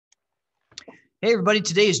Hey, everybody.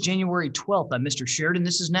 Today is January 12th. I'm Mr. Sheridan.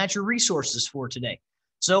 This is Natural Resources for today.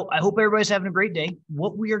 So I hope everybody's having a great day.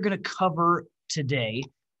 What we are going to cover today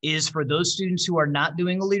is for those students who are not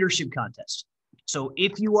doing a leadership contest. So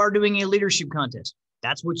if you are doing a leadership contest,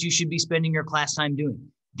 that's what you should be spending your class time doing.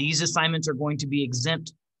 These assignments are going to be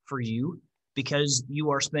exempt for you because you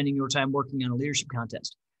are spending your time working on a leadership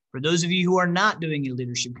contest. For those of you who are not doing a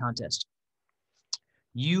leadership contest,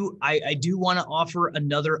 I do want to offer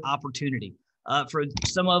another opportunity. For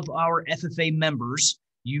some of our FFA members,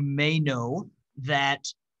 you may know that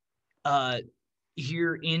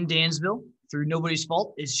here in Dansville, through nobody's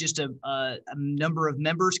fault, it's just a number of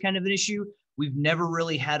members kind of an issue. We've never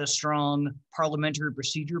really had a strong parliamentary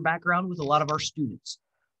procedure background with a lot of our students.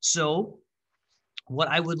 So what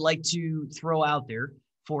I would like to throw out there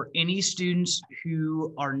for any students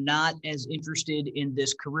who are not as interested in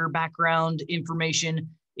this career background information,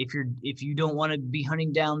 if you don't want to be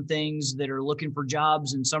hunting down things that are looking for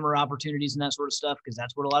jobs and summer opportunities and that sort of stuff, because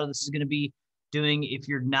that's what a lot of this is going to be doing. If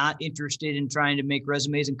you're not interested in trying to make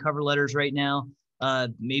resumes and cover letters right now,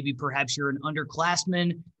 maybe perhaps you're an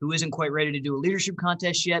underclassman who isn't quite ready to do a leadership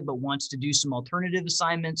contest yet, but wants to do some alternative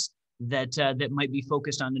assignments that might be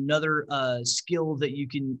focused on another skill that you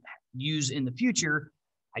can use in the future.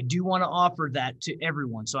 I do want to offer that to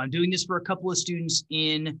everyone. So I'm doing this for a couple of students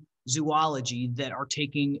in zoology that are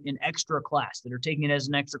taking an extra class, that are taking it as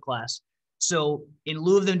an extra class. So in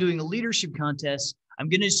lieu of them doing a leadership contest, I'm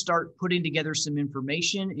going to start putting together some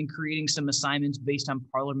information and creating some assignments based on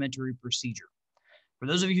parliamentary procedure. For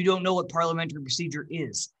those of you who don't know what parliamentary procedure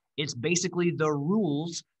is, it's basically the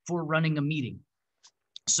rules for running a meeting.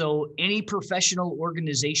 So any professional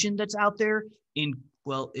organization that's out there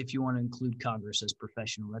well, if you want to include Congress as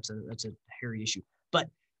professional, that's a hairy issue. But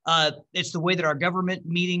it's the way that our government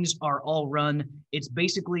meetings are all run. It's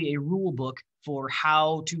basically a rule book for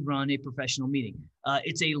how to run a professional meeting.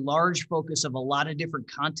 It's a large focus of a lot of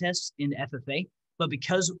different contests in FFA, but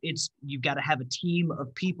because you've got to have a team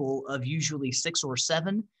of people of usually 6 or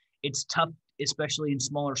 7, it's tough, especially in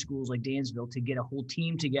smaller schools like Dansville, to get a whole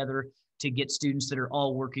team together to get students that are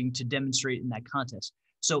all working to demonstrate in that contest.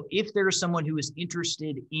 So if there is someone who is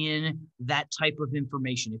interested in that type of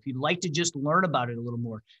information, if you'd like to just learn about it a little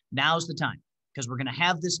more, now's the time, because we're going to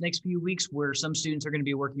have this next few weeks where some students are going to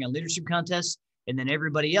be working on leadership contests, and then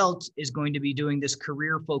everybody else is going to be doing this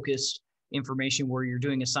career-focused information where you're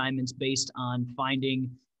doing assignments based on finding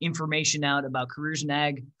information out about careers in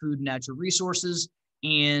ag, food, and natural resources,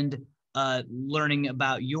 and learning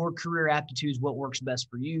about your career aptitudes, what works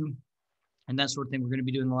best for you, and that sort of thing. We're going to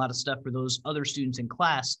be doing a lot of stuff for those other students in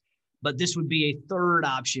class, but this would be a third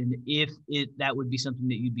option if that would be something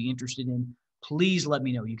that you'd be interested in. Please let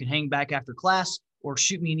me know. You can hang back after class or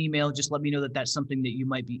shoot me an email. Just let me know that that's something that you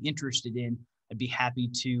might be interested in. I'd be happy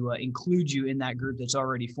to include you in that group that's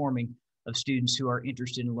already forming of students who are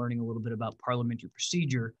interested in learning a little bit about parliamentary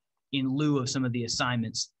procedure in lieu of some of the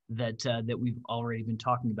assignments that we've already been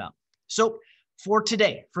talking about. So for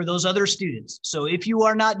today, for those other students, so if you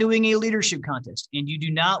are not doing a leadership contest and you do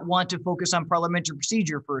not want to focus on parliamentary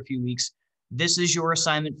procedure for a few weeks, this is your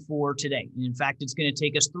assignment for today. And in fact, it's going to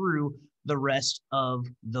take us through the rest of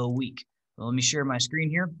the week. Well, let me share my screen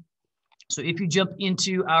here. So if you jump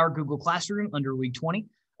into our Google Classroom under week 20,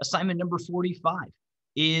 assignment number 45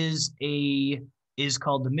 is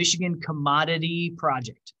called the Michigan Commodity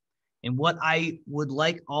Project. And what I would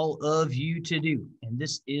like all of you to do, and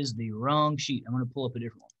this is the wrong sheet. I'm going to pull up a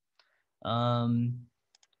different one.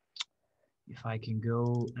 If I can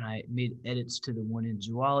go, and I made edits to the one in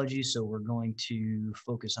zoology, so we're going to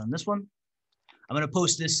focus on this one. I'm going to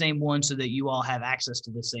post this same one so that you all have access to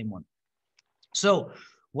this same one. So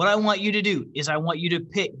what I want you to do is I want you to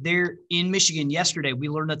pick there in Michigan. Yesterday, we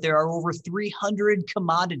learned that there are over 300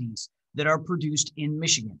 commodities that are produced in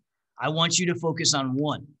Michigan. I want you to focus on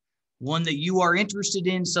one that you are interested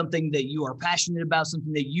in, something that you are passionate about,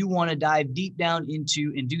 something that you want to dive deep down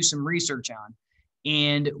into and do some research on.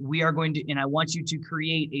 And I want you to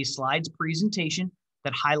create a slides presentation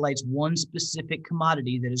that highlights one specific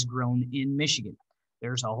commodity that is grown in Michigan.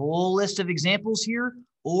 There's a whole list of examples here,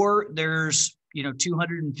 or there's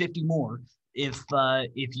 250 more if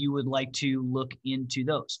you would like to look into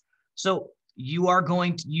those. So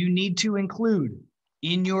you need to include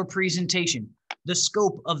in your presentation the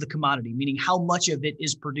scope of the commodity, meaning how much of it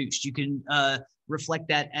is produced. You can reflect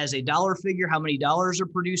that as a dollar figure, how many dollars are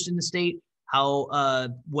produced in the state,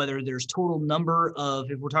 whether there's total number of,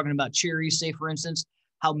 if we're talking about cherries, say for instance,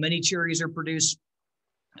 how many cherries are produced,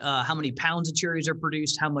 how many pounds of cherries are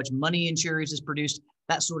produced, how much money in cherries is produced,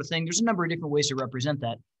 that sort of thing. There's a number of different ways to represent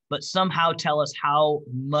that, but somehow tell us how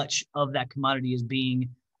much of that commodity is being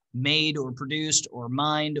made or produced or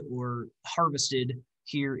mined or harvested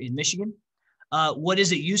here in Michigan. What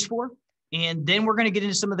is it used for? And then we're going to get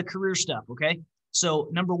into some of the career stuff, okay? So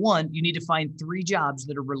number one, you need to find 3 jobs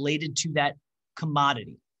that are related to that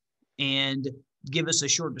commodity and give us a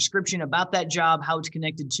short description about that job, how it's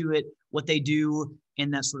connected to it, what they do,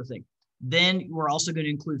 and that sort of thing. Then we're also going to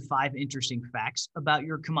include 5 interesting facts about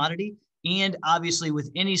your commodity. And obviously with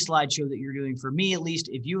any slideshow that you're doing, for me at least,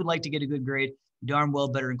 if you would like to get a good grade, darn well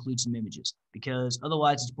better include some images, because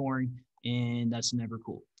otherwise it's boring and that's never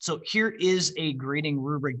cool. So here is a grading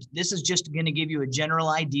rubric. This is just going to give you a general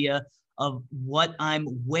idea of what I'm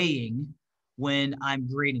weighing when I'm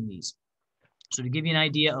grading these. So to give you an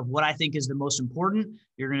idea of what I think is the most important,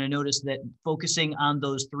 you're going to notice that focusing on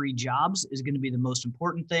those 3 jobs is going to be the most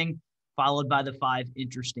important thing, followed by the 5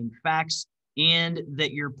 interesting facts, and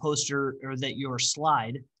that your poster, or that your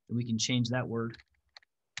slide, and we can change that word,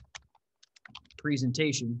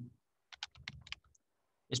 presentation,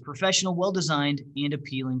 is professional, well-designed, and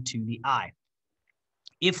appealing to the eye.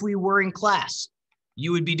 If we were in class,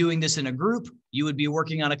 you would be doing this in a group, you would be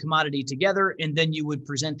working on a commodity together, and then you would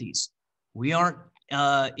present these. We aren't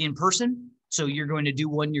in person, so you're going to do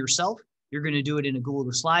one yourself. You're going to do it in a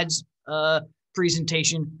Google Slides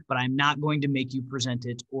presentation, but I'm not going to make you present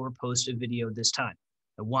it or post a video this time.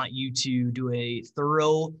 I want you to do a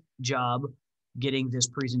thorough job getting this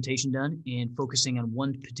presentation done and focusing on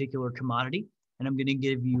one particular commodity, and I'm going to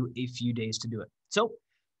give you a few days to do it. So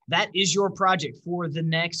that is your project for the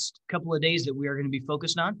next couple of days that we are going to be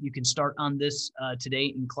focused on. You can start on this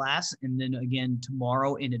today in class, and then again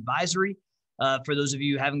tomorrow in advisory. For those of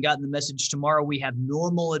you who haven't gotten the message, tomorrow we have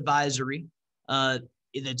normal advisory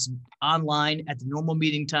that's online at the normal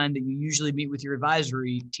meeting time that you usually meet with your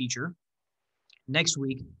advisory teacher. Next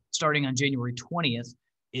week, starting on January 20th,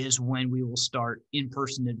 is when we will start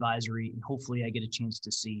in-person advisory, and hopefully I get a chance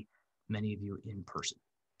to see many of you in person.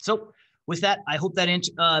 So with that, I hope that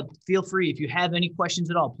feel free, if you have any questions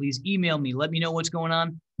at all, please email me, let me know what's going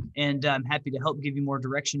on, and I'm happy to help give you more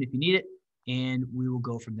direction if you need it, and we will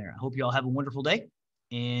go from there. I hope you all have a wonderful day,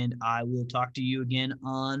 and I will talk to you again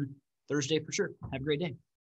on Thursday for sure. Have a great day.